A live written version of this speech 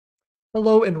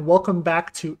Hello and welcome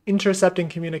back to Intercepting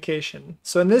Communication.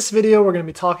 So in this video, we're going to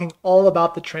be talking all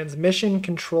about the Transmission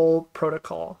Control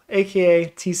Protocol, aka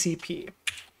TCP.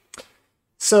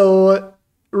 So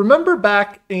remember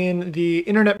back in the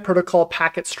Internet Protocol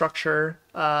Packet Structure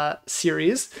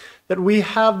series that we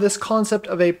have this concept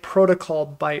of a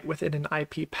protocol byte within an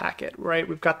IP packet, right?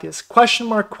 We've got this question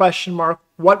mark,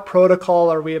 what protocol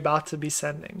are we about to be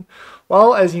sending?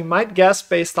 Well, as you might guess,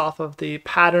 based off of the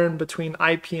pattern between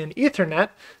IP and Ethernet,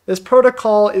 this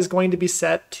protocol is going to be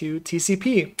set to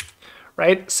TCP.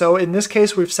 Right? So in this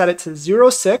case, we've set it to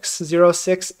 06.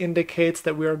 06 indicates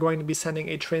that we are going to be sending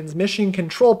a transmission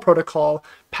control protocol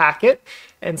packet.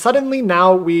 And suddenly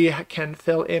now we can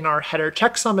fill in our header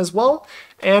checksum as well,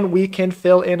 and we can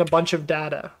fill in a bunch of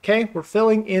data. Okay, we're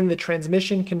filling in the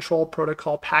transmission control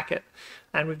protocol packet.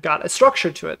 And we've got a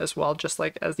structure to it as well, just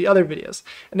like as the other videos.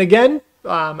 And again,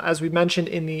 as we mentioned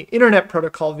in the Internet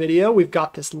Protocol video, we've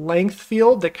got this length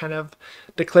field that kind of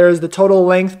declares the total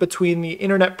length between the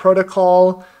Internet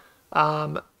Protocol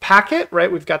packet,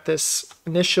 right? We've got this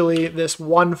initially this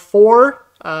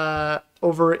 1.4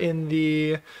 over in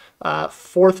the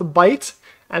fourth byte.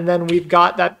 And then we've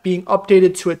got that being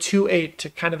updated to a 2.8 to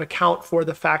kind of account for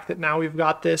the fact that now we've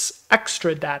got this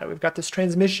extra data. We've got this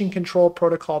transmission control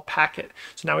protocol packet.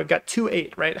 So now we've got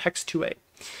 2.8, right? Hex 2.8.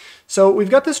 So we've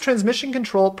got this transmission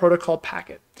control protocol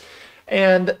packet.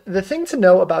 And the thing to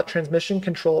know about transmission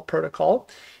control protocol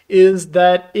is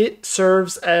that it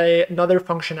serves another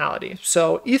functionality.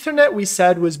 So Ethernet, we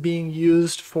said, was being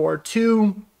used for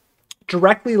two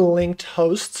directly linked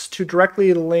hosts to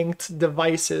directly linked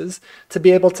devices to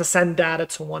be able to send data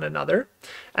to one another.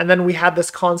 And then we had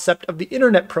this concept of the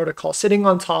Internet Protocol sitting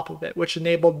on top of it, which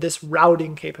enabled this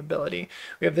routing capability.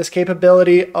 We have this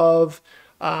capability of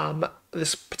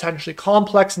this potentially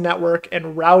complex network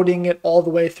and routing it all the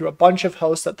way through a bunch of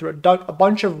hosts, through a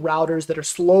bunch of routers that are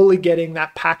slowly getting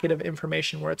that packet of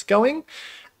information where it's going.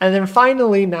 And then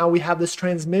finally, now we have this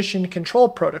transmission control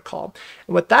protocol.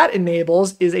 And what that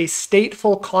enables is a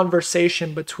stateful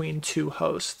conversation between two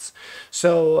hosts.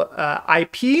 So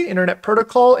IP, Internet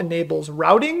Protocol, enables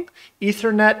routing.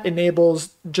 Ethernet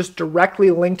enables just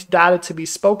directly linked data to be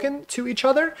spoken to each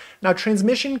other. Now,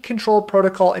 transmission control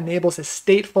protocol enables a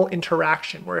stateful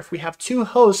interaction, where if we have two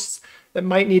hosts that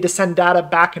might need to send data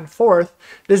back and forth,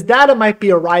 this data might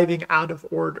be arriving out of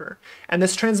order. And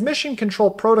this transmission control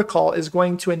protocol is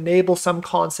going to enable some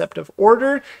concept of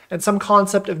order and some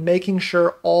concept of making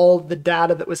sure all the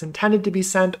data that was intended to be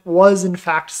sent was in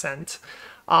fact sent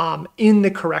in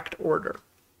the correct order.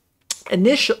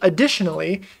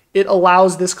 Additionally, it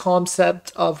allows this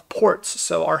concept of ports.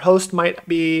 So our host might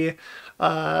be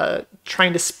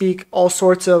trying to speak all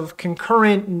sorts of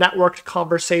concurrent networked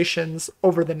conversations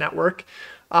over the network,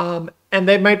 and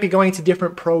they might be going to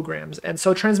different programs. And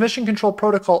so transmission control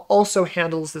protocol also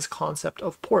handles this concept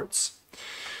of ports.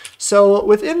 So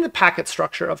within the packet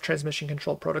structure of transmission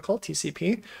control protocol,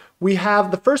 TCP, we have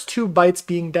the first 2 bytes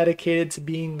being dedicated to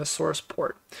being the source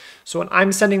port. So when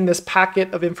I'm sending this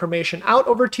packet of information out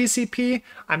over TCP,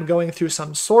 I'm going through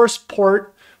some source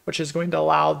port, which is going to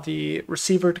allow the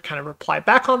receiver to kind of reply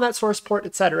back on that source port,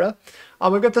 etc.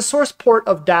 We've got the source port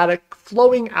of data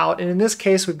flowing out, and in this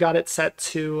case, we've got it set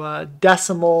to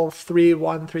decimal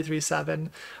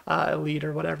 31337 lead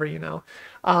or whatever, you know.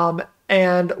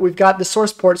 And we've got the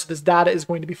source port, so this data is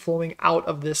going to be flowing out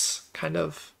of this kind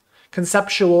of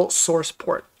conceptual source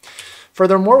port.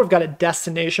 Furthermore, we've got a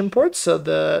destination port, so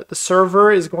the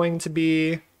server is going to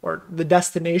be, or the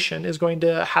destination is going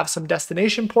to have some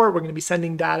destination port. We're going to be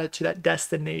sending data to that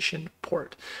destination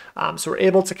port. So we're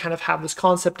able to kind of have this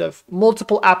concept of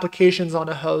multiple applications on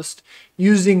a host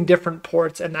using different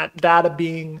ports, and that data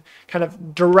being kind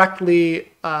of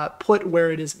directly put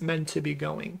where it is meant to be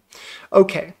going.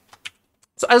 Okay,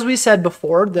 so as we said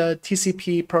before, the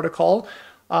TCP protocol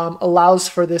allows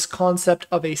for this concept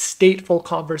of a stateful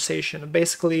conversation,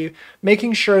 basically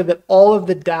making sure that all of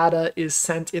the data is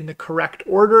sent in the correct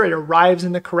order, it arrives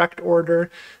in the correct order,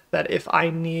 that if I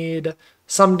need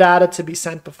some data to be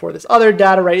sent before this other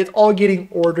data, right, it's all getting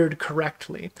ordered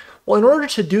correctly. Well, in order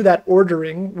to do that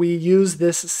ordering, we use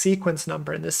this sequence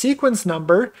number. And the sequence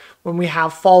number, when we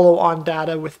have follow-on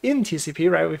data within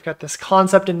TCP, right, we've got this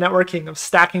concept in networking of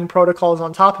stacking protocols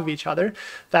on top of each other,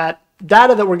 that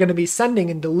data that we're going to be sending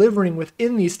and delivering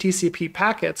within these TCP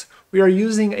packets, we are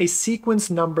using a sequence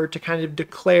number to kind of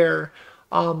declare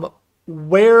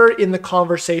where in the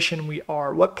conversation we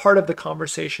are, what part of the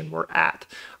conversation we're at.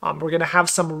 We're going to have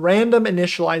some random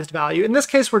initialized value. In this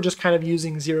case, we're just kind of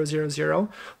using 000,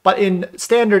 but in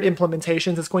standard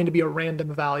implementations, it's going to be a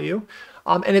random value.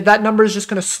 And that number is just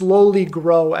going to slowly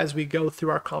grow as we go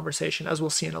through our conversation, as we'll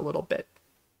see in a little bit.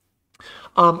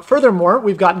 Furthermore,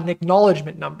 we've got an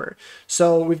acknowledgement number.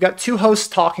 So we've got two hosts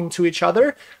talking to each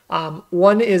other.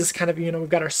 One is kind of, we've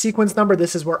got our sequence number.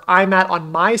 This is where I'm at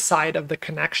on my side of the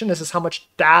connection. This is how much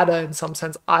data, in some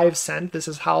sense, I've sent. This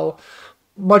is how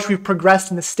much we've progressed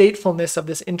in the statefulness of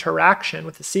this interaction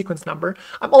with the sequence number.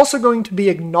 I'm also going to be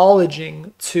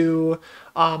acknowledging to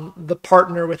the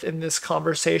partner within this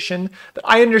conversation that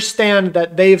I understand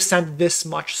that they've sent this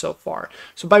much so far.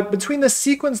 So between the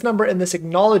sequence number and this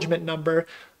acknowledgement number,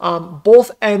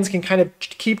 both ends can kind of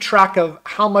keep track of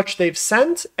how much they've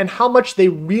sent and how much they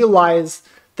realize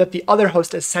that the other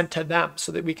host has sent to them,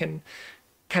 so that we can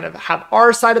kind of have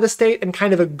our side of the state and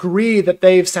kind of agree that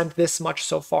they've sent this much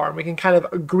so far. And we can kind of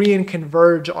agree and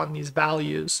converge on these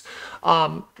values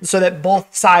so that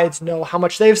both sides know how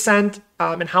much they've sent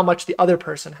and how much the other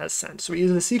person has sent. So we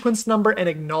use the sequence number and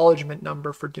acknowledgement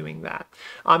number for doing that.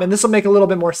 And this will make a little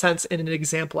bit more sense in an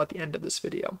example at the end of this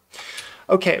video.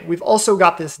 Okay, we've also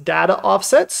got this data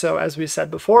offset. So as we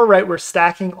said before, right, we're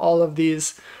stacking all of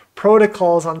these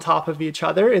protocols on top of each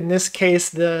other. In this case,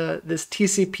 this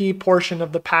TCP portion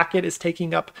of the packet is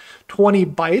taking up 20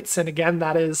 bytes. And again,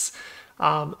 that is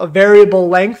a variable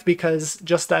length, because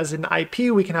just as in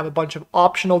IP, we can have a bunch of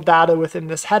optional data within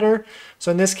this header. So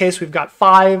in this case, we've got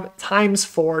 5 times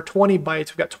 4, 20 bytes.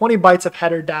 We've got 20 bytes of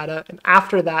header data. And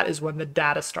after that is when the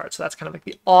data starts. So that's kind of like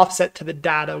the offset to the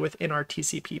data within our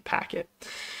TCP packet.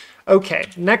 Okay,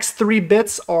 next 3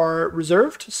 bits are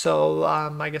reserved. So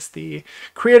I guess the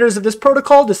creators of this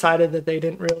protocol decided that they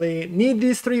didn't really need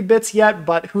these 3 bits yet,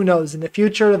 but who knows, in the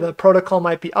future the protocol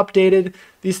might be updated.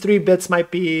 These 3 bits might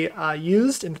be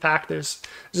used. In fact, there's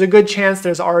a good chance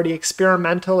there's already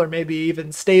experimental or maybe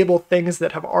even stable things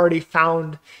that have already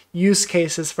found use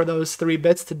cases for those 3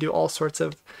 bits to do all sorts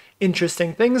of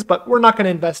interesting things, but we're not going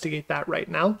to investigate that right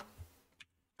now.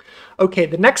 Okay,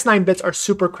 the next 9 bits are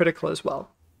super critical as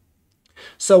well.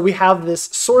 So we have this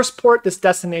source port, this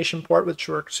destination port, which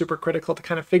are super critical to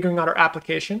kind of figuring out our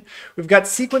application. We've got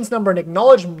sequence number and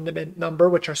acknowledgement number,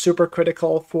 which are super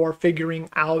critical for figuring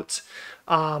out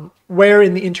where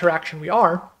in the interaction we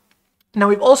are. Now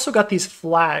we've also got these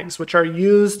flags, which are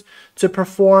used to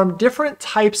perform different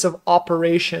types of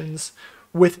operations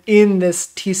within this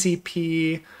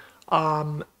TCP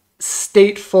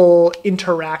stateful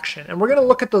interaction. And we're going to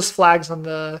look at those flags on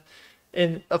the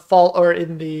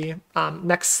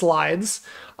next slides,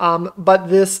 but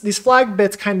these flag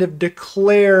bits kind of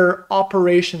declare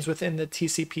operations within the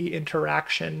TCP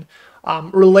interaction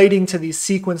relating to these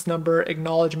sequence number,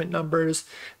 acknowledgement numbers,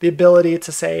 the ability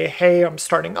to say, hey, I'm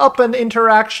starting up an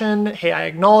interaction, hey, I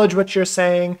acknowledge what you're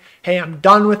saying, hey, I'm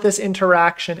done with this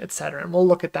interaction, etc. And we'll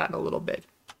look at that in a little bit.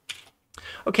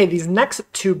 Okay, these next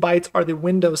 2 bytes are the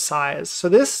window size. So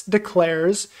this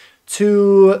declares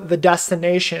to the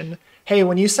destination, hey,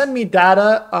 when you send me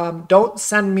data, don't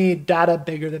send me data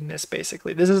bigger than this,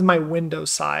 basically. This is my window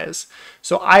size.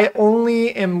 So I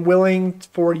only am willing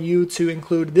for you to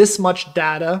include this much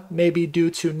data, maybe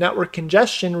due to network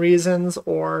congestion reasons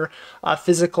or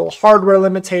physical hardware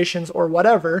limitations or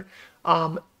whatever.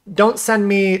 Don't send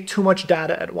me too much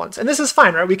data at once. And this is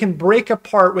fine, right? We can break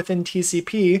apart within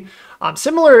TCP.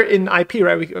 Similar in IP,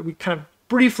 right? We kind of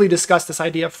briefly discussed this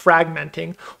idea of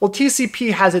fragmenting. Well,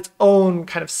 TCP has its own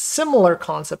kind of similar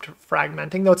concept of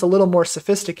fragmenting, though it's a little more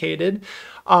sophisticated.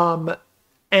 And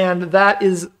that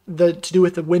is to do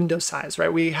with the window size,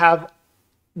 right? We have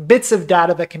bits of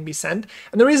data that can be sent.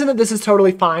 And the reason that this is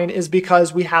totally fine is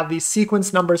because we have these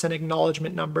sequence numbers and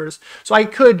acknowledgement numbers. So I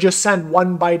could just send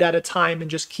 1 byte at a time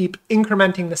and just keep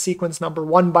incrementing the sequence number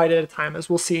 1 byte at a time, as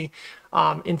we'll see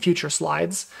in future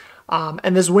slides.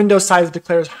 And this window size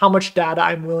declares how much data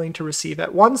I'm willing to receive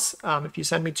at once. If you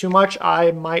send me too much,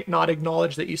 I might not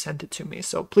acknowledge that you sent it to me.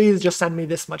 So please just send me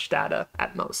this much data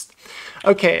at most.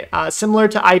 Okay, similar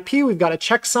to IP, we've got a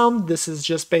checksum. This is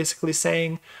just basically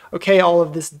saying, okay, all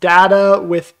of this data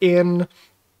within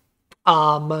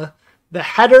the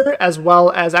header, as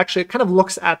well as actually it kind of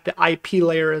looks at the IP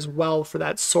layer as well for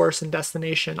that source and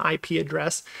destination IP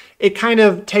address. It kind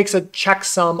of takes a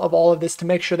checksum of all of this to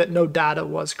make sure that no data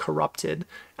was corrupted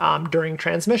during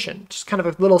transmission. Just kind of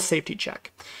a little safety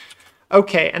check.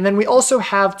 Okay, and then we also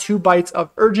have 2 bytes of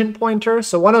urgent pointer.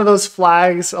 So one of those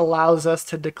flags allows us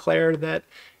to declare that,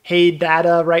 hey,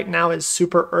 data right now is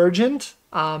super urgent.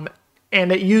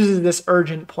 and it uses this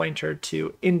urgent pointer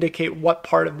to indicate what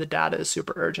part of the data is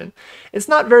super urgent. It's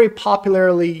not very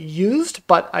popularly used,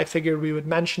 but I figured we would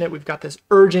mention it. We've got this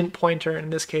urgent pointer, in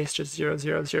this case just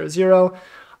 0000,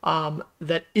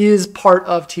 that is part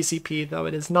of TCP, though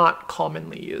it is not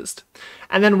commonly used.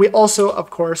 And then we also, of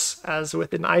course, as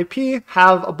with an IP,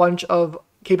 have a bunch of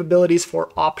capabilities for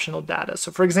optional data.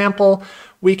 So for example,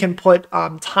 we can put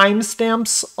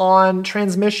timestamps on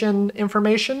transmission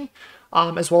information,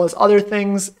 as well as other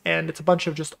things, and it's a bunch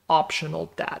of just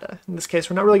optional data. In this case,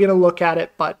 we're not really going to look at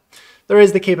it, but there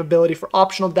is the capability for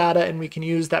optional data, and we can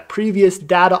use that previous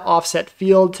data offset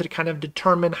field to kind of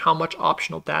determine how much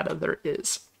optional data there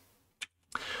is.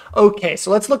 Okay, so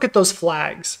let's look at those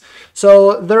flags.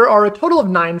 So there are a total of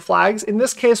 9 flags. In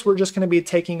this case, we're just going to be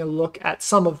taking a look at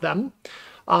some of them.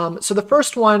 So the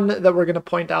first one that we're going to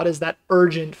point out is that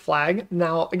urgent flag.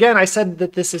 Now, again, I said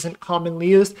that this isn't commonly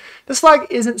used. This flag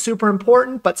isn't super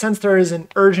important, but since there is an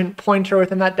urgent pointer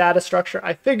within that data structure,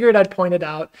 I figured I'd point it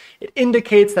out. It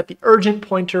indicates that the urgent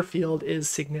pointer field is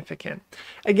significant.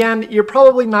 Again, you're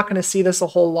probably not going to see this a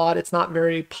whole lot. It's not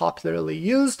very popularly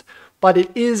used, but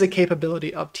it is a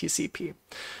capability of TCP.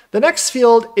 The next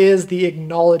field is the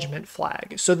acknowledgement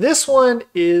flag. So this one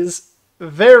is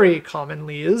very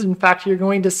commonly used. In fact, you're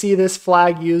going to see this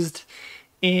flag used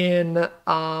in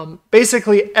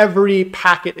basically every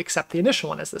packet except the initial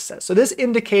one, as this says. So this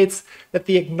indicates that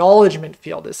the acknowledgement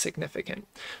field is significant.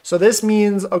 So this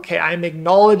means, okay, I'm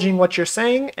acknowledging what you're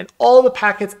saying, and all the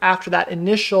packets after that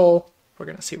initial, we're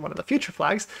going to see one of the future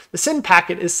flags, the SYN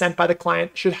packet is sent by the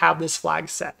client should have this flag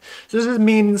set. So this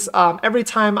means every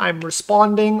time I'm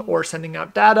responding or sending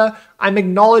out data, I'm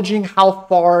acknowledging how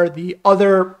far the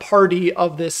other party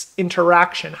of this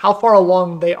interaction, how far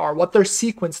along they are, what their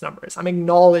sequence number is. I'm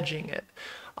acknowledging it.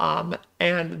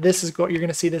 And this is you're going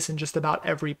to see this in just about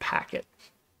every packet.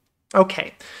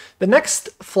 Okay, the next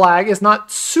flag is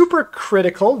not super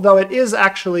critical, though it is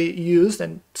actually used,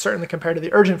 and certainly compared to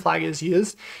the urgent flag is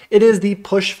used. It is the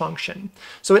push function.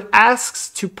 So it asks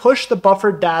to push the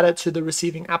buffered data to the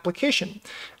receiving application.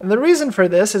 And the reason for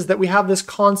this is that we have this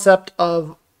concept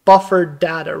of buffered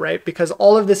data, right? Because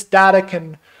all of this data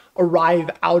can arrive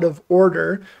out of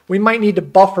order. We might need to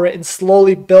buffer it and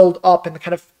slowly build up and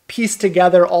kind of piece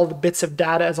together all the bits of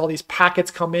data as all these packets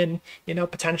come in,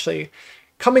 potentially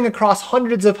coming across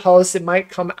hundreds of hosts. It might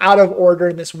come out of order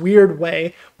in this weird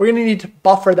way. We're going to need to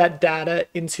buffer that data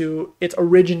into its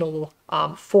original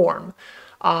form.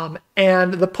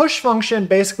 And the push function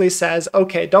basically says,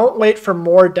 okay, don't wait for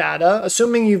more data.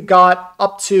 Assuming you've got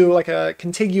up to like a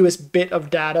contiguous bit of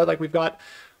data, like we've got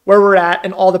where we're at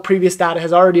and all the previous data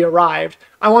has already arrived,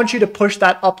 I want you to push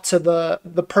that up to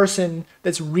the person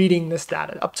that's reading this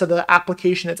data, up to the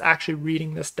application that's actually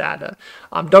reading this data.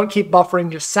 Don't keep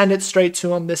buffering, just send it straight to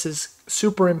them. This is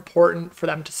super important for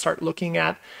them to start looking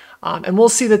at. And we'll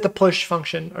see that the push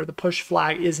function or the push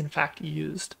flag is in fact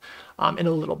used in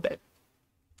a little bit.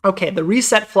 Okay, the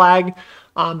reset flag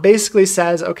basically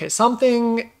says, okay,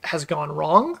 something has gone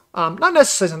wrong. Not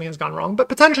necessarily something has gone wrong, but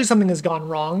potentially something has gone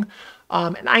wrong.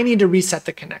 And I need to reset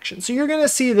the connection. So you're going to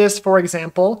see this, for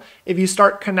example, if you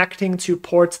start connecting to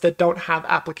ports that don't have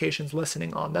applications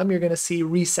listening on them, you're going to see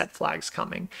reset flags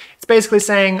coming. It's basically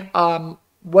saying,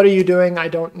 what are you doing? I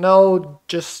don't know.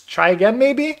 Just try again,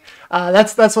 maybe.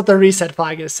 That's what the reset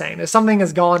flag is saying. If something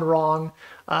has gone wrong,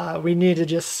 we need to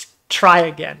just try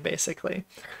again, basically.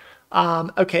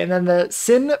 Okay, and then the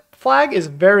SYN flag is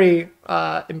very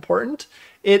important.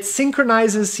 It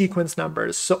synchronizes sequence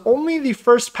numbers, so only the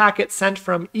first packet sent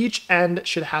from each end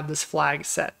should have this flag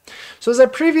set. So as I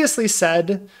previously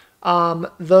said,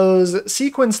 those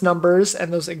sequence numbers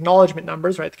and those acknowledgement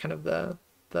numbers, right, kind of the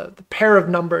pair of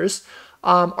numbers,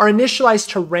 are initialized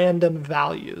to random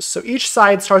values. So each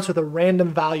side starts with a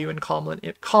random value in common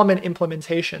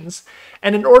implementations.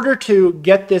 And in order to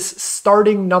get this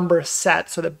starting number set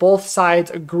so that both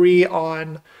sides agree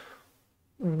on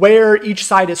where each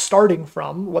side is starting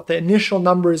from, what the initial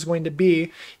number is going to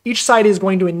be, each side is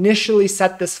going to initially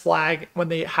set this flag when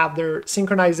they have their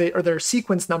synchronization or their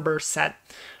sequence number set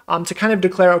to kind of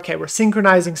declare, okay, we're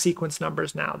synchronizing sequence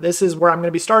numbers now. This is where I'm going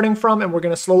to be starting from, and we're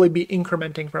going to slowly be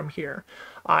incrementing from here.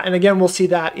 And again, we'll see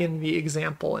that in the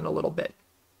example in a little bit.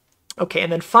 Okay,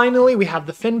 and then finally, we have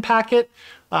the FIN packet,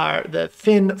 the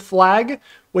FIN flag,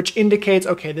 which indicates,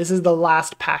 okay, this is the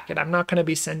last packet. I'm not going to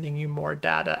be sending you more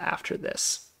data after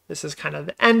this. This is kind of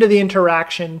the end of the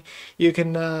interaction. You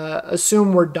can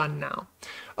assume we're done now.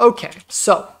 Okay,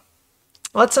 so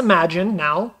let's imagine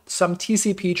now some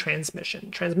TCP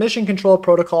transmission control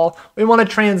protocol. We want to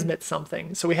transmit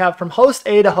something. So we have from host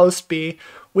A to host B,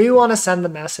 we want to send the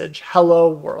message, hello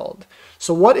world.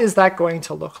 So what is that going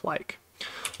to look like?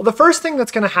 Well, the first thing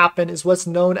that's going to happen is what's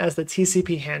known as the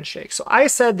TCP handshake. So I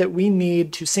said that we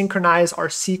need to synchronize our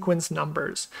sequence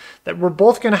numbers, that we're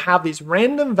both going to have these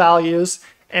random values,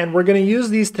 and we're going to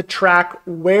use these to track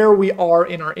where we are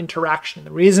in our interaction. The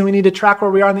reason we need to track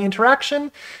where we are in the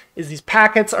interaction is these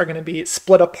packets are going to be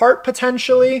split apart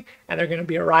potentially, and they're going to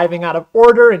be arriving out of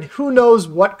order, and who knows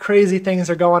what crazy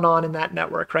things are going on in that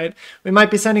network, right? We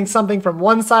might be sending something from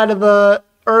one side of the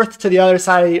Earth to the other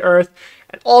side of the Earth,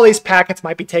 and all these packets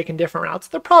might be taking different routes.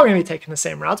 They're probably going to be taking the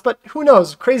same routes, but who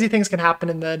knows? Crazy things can happen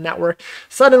in the network.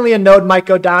 Suddenly a node might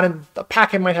go down and the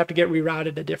packet might have to get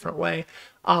rerouted a different way.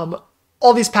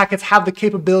 All these packets have the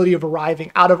capability of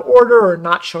arriving out of order or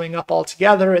not showing up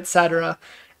altogether, etc.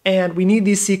 And we need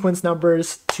these sequence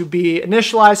numbers to be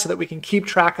initialized so that we can keep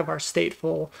track of our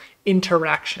stateful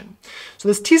interaction. So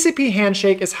this TCP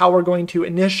handshake is how we're going to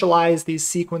initialize these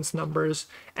sequence numbers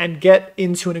and get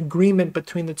into an agreement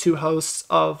between the two hosts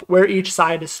of where each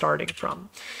side is starting from.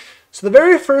 So the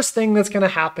very first thing that's going to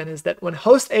happen is that when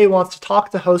host A wants to talk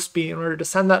to host B in order to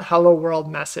send that hello world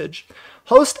message,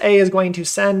 host A is going to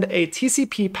send a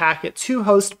TCP packet to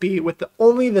host B with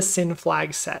only the SYN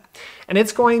flag set. And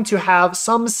it's going to have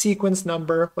some sequence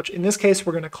number, which in this case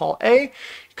we're going to call A.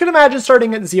 You could imagine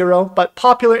starting at 0, but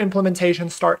popular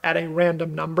implementations start at a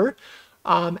random number.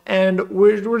 And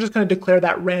we're just going to declare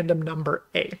that random number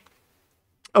A.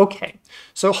 Okay,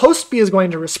 so host B is going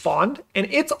to respond, and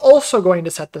it's also going to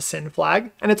set the SYN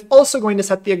flag, and it's also going to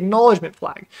set the acknowledgement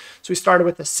flag. So we started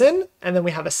with a SYN, and then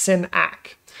we have a SYN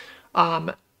ACK.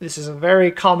 This is a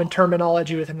very common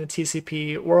terminology within the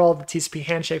TCP world, the TCP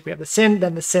handshake. We have the SYN,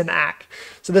 then the SYN ACK.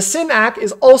 So the SYN ACK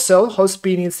is also, host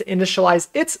B needs to initialize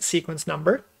its sequence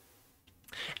number,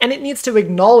 and it needs to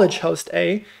acknowledge host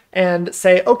A and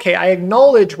say, okay, I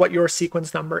acknowledge what your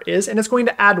sequence number is, and it's going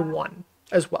to add 1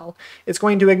 as well. It's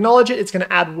going to acknowledge it, it's going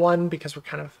to add 1 because we're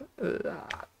kind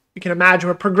of, you can imagine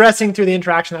we're progressing through the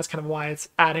interaction, that's kind of why it's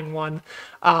adding 1.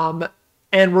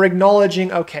 And we're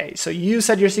acknowledging, okay, so you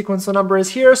said your sequence number is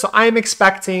here, so I'm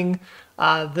expecting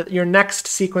that your next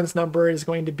sequence number is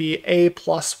going to be A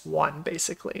plus 1,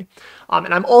 basically.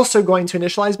 And I'm also going to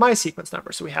initialize my sequence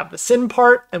number. So we have the SYN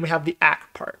part and we have the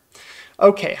ACK part.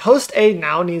 Okay, host A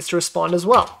now needs to respond as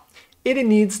well. It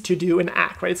needs to do an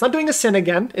ACK, right? It's not doing a SYN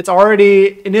again. It's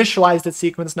already initialized its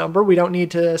sequence number. We don't need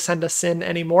to send a SYN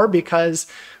anymore because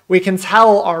we can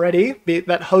tell already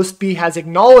that host B has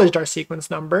acknowledged our sequence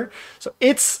number. So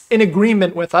it's in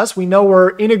agreement with us. We know we're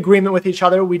in agreement with each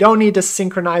other. We don't need to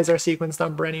synchronize our sequence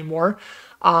number anymore.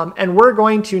 And we're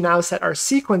going to now set our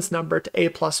sequence number to A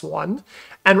plus 1.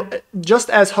 And just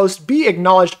as host B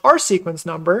acknowledged our sequence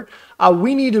number,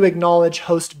 we need to acknowledge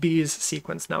host B's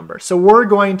sequence number. So we're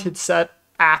going to set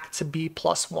ACK to B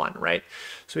plus 1, right?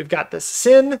 So we've got this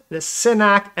SYN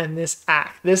ACK, and this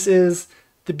ACK. This is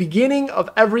the beginning of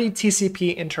every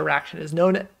TCP interaction.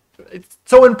 It's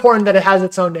so important that it has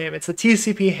its own name. It's the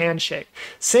TCP handshake.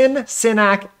 SYN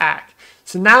ACK, ACK.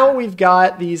 So now we've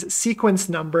got these sequence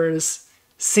numbers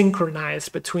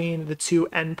synchronized between the two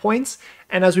endpoints.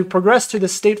 And as we progress through the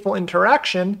stateful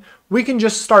interaction, we can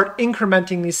just start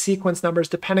incrementing these sequence numbers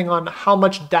depending on how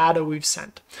much data we've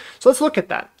sent. So let's look at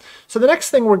that. So the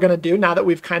next thing we're going to do, now that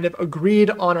we've kind of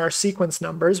agreed on our sequence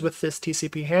numbers with this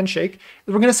TCP handshake,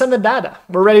 is we're going to send the data.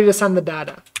 We're ready to send the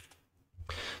data.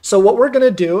 So what we're going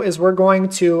to do is we're going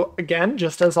to, again,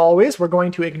 just as always, we're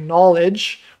going to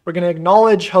acknowledge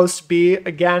host B.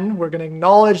 Again, we're going to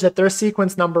acknowledge that their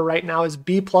sequence number right now is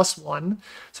B plus 1.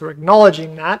 So we're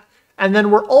acknowledging that. And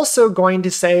then we're also going to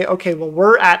say, okay, well,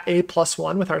 we're at A plus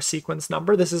 1 with our sequence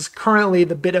number. This is currently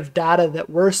the bit of data that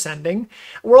we're sending.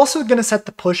 We're also going to set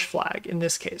the push flag in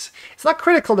this case. It's not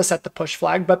critical to set the push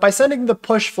flag, but by sending the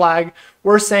push flag,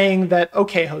 we're saying that,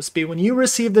 okay, host B, when you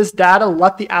receive this data,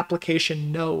 let the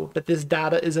application know that this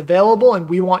data is available and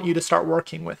we want you to start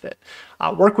working with it.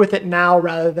 Work with it now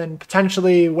rather than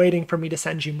potentially waiting for me to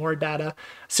send you more data.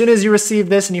 As soon as you receive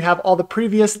this and you have all the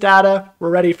previous data,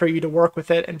 we're ready for you to work with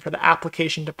it and for the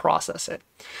application to process it.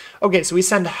 Okay, so we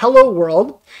send hello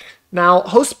world. Now,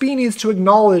 host B needs to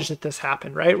acknowledge that this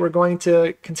happened, right? We're going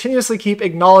to continuously keep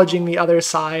acknowledging the other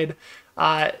side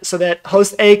so that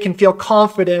host A can feel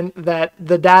confident that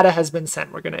the data has been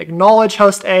sent. We're going to acknowledge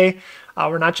host A.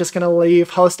 We're not just going to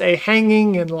leave host A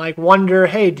hanging and like wonder,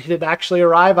 hey, did it actually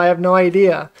arrive? I have no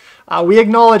idea. We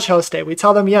acknowledge host A. We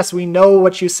tell them, yes, we know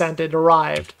what you sent. It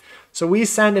arrived. So we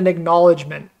send an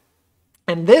acknowledgement.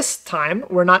 And this time,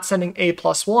 we're not sending A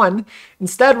plus 1.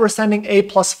 Instead, we're sending A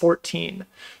plus 14.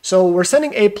 So we're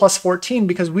sending A plus 14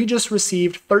 because we just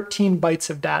received 13 bytes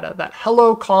of data. That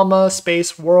hello, comma,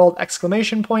 space, world,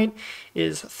 exclamation point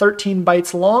is 13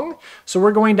 bytes long. So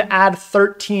we're going to add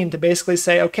 13 to basically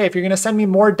say, okay, if you're going to send me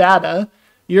more data,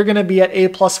 you're going to be at A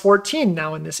plus 14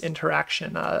 now in this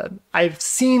interaction. I've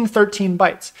seen 13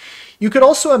 bytes. You could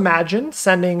also imagine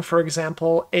sending, for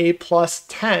example, A plus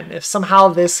 10. If somehow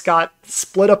this got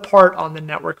split apart on the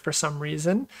network for some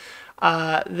reason,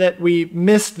 that we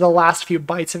missed the last few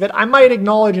bytes of it, I might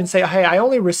acknowledge and say, hey, I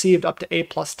only received up to A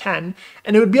plus 10.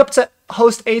 And it would be up to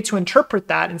host A to interpret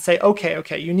that and say,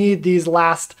 okay, you need these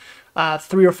last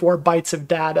 3 or 4 bytes of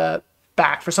data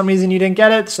back. For some reason you didn't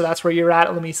get it, so that's where you're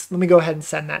at. Let me go ahead and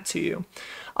send that to you.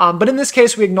 But in this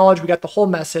case, we acknowledge we got the whole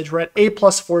message. We're at A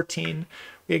plus 14.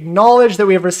 We acknowledge that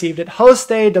we have received it. Host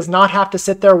A does not have to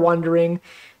sit there wondering,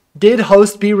 did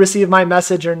host B receive my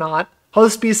message or not?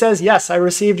 Host B says, yes, I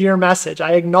received your message.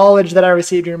 I acknowledge that I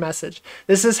received your message.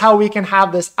 This is how we can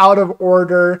have this out of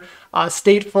order,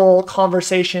 stateful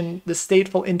conversation, the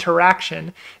stateful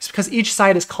interaction. It's because each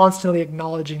side is constantly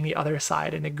acknowledging the other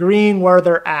side and agreeing where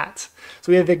they're at.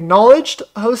 So we have acknowledged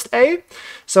host A.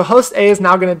 So host A is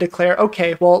now going to declare,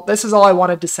 okay, well, this is all I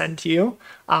wanted to send to you.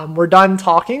 We're done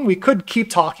talking. We could keep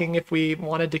talking if we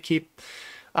wanted to keep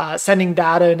sending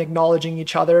data and acknowledging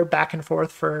each other back and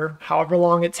forth for however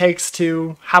long it takes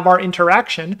to have our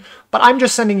interaction. But I'm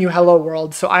just sending you hello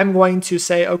world. So I'm going to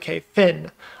say, okay, Finn,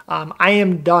 I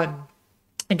am done.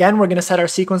 Again, we're going to set our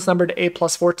sequence number to A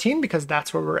plus 14 because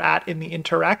that's where we're at in the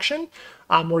interaction.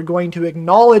 We're going to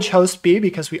acknowledge host B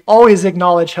because we always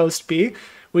acknowledge host B.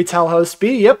 We tell host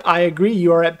B, yep, I agree,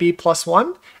 you are at B plus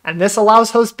 1. And this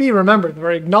allows host B, remember,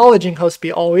 we're acknowledging host B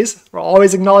always. We're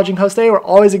always acknowledging host A, we're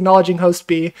always acknowledging host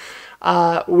B.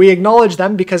 We acknowledge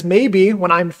them because maybe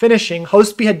when I'm finishing,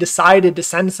 host B had decided to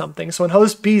send something. So when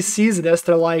host B sees this,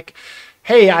 they're like,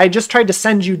 hey, I just tried to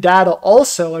send you data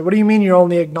also. Like, what do you mean you're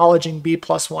only acknowledging B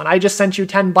plus 1? I just sent you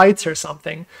 10 bytes or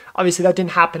something. Obviously, that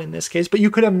didn't happen in this case, but you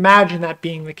could imagine that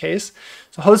being the case.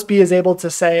 So host B is able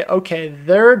to say, okay,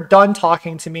 they're done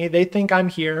talking to me. They think I'm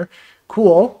here.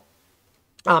 Cool.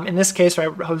 In this case, right,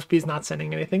 host B is not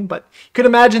sending anything, but you could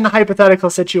imagine the hypothetical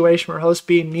situation where host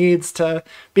B needs to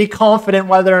be confident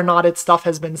whether or not its stuff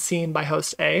has been seen by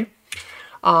host A.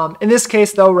 In this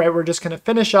case, though, right, we're just going to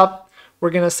finish up. We're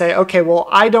going to say, okay, well,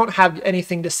 I don't have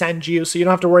anything to send you, so you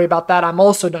don't have to worry about that. I'm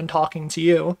also done talking to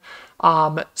you.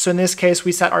 So in this case,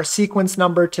 we set our sequence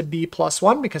number to B plus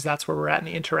 1 because that's where we're at in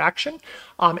the interaction.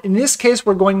 In this case,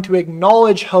 we're going to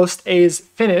acknowledge host A's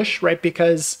finish, right,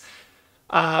 because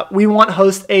we want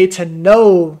host A to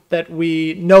know that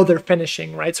we know they're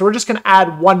finishing, right? So we're just going to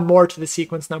add one more to the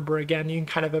sequence number again. You can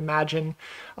kind of imagine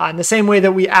in the same way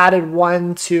that we added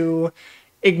one to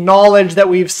acknowledge that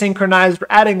we've synchronized, we're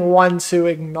adding one to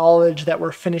acknowledge that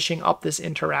we're finishing up this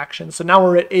interaction. So now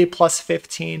we're at A plus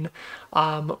 15.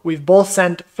 We've both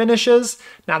sent finishes.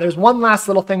 Now there's one last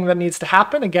little thing that needs to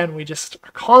happen. Again, we just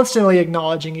are constantly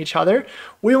acknowledging each other.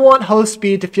 We want host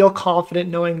B to feel confident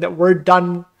knowing that we're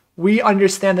done. We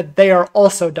understand that they are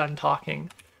also done talking.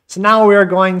 So now we are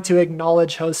going to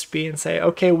acknowledge host B and say,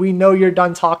 okay, we know you're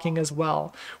done talking as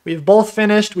well. We've both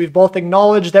finished. We've both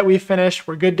acknowledged that we finished.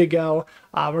 We're good to go.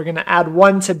 We're going to add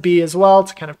one to B as well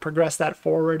to kind of progress that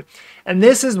forward. And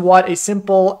this is what a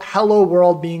simple hello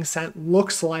world being sent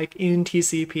looks like in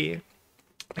TCP.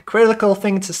 The critical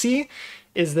thing to see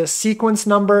is the sequence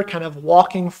number kind of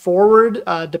walking forward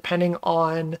depending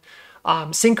on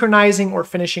synchronizing or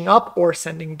finishing up or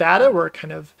sending data. We're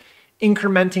kind of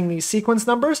incrementing these sequence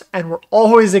numbers, and we're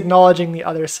always acknowledging the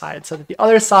other side so that the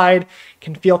other side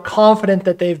can feel confident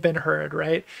that they've been heard,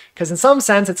 right? Because in some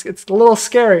sense, it's a little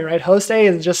scary, right? Host A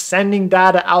is just sending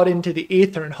data out into the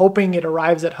ether and hoping it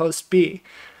arrives at host B.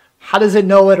 How does it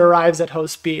know it arrives at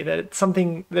host B, that it's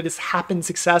something that has happened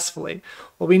successfully?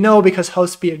 Well, we know because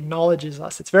host B acknowledges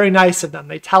us. It's very nice of them.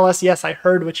 They tell us, yes, I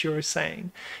heard what you were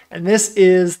saying. And this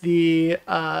is the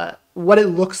what it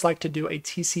looks like to do a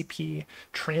TCP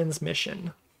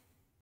transmission.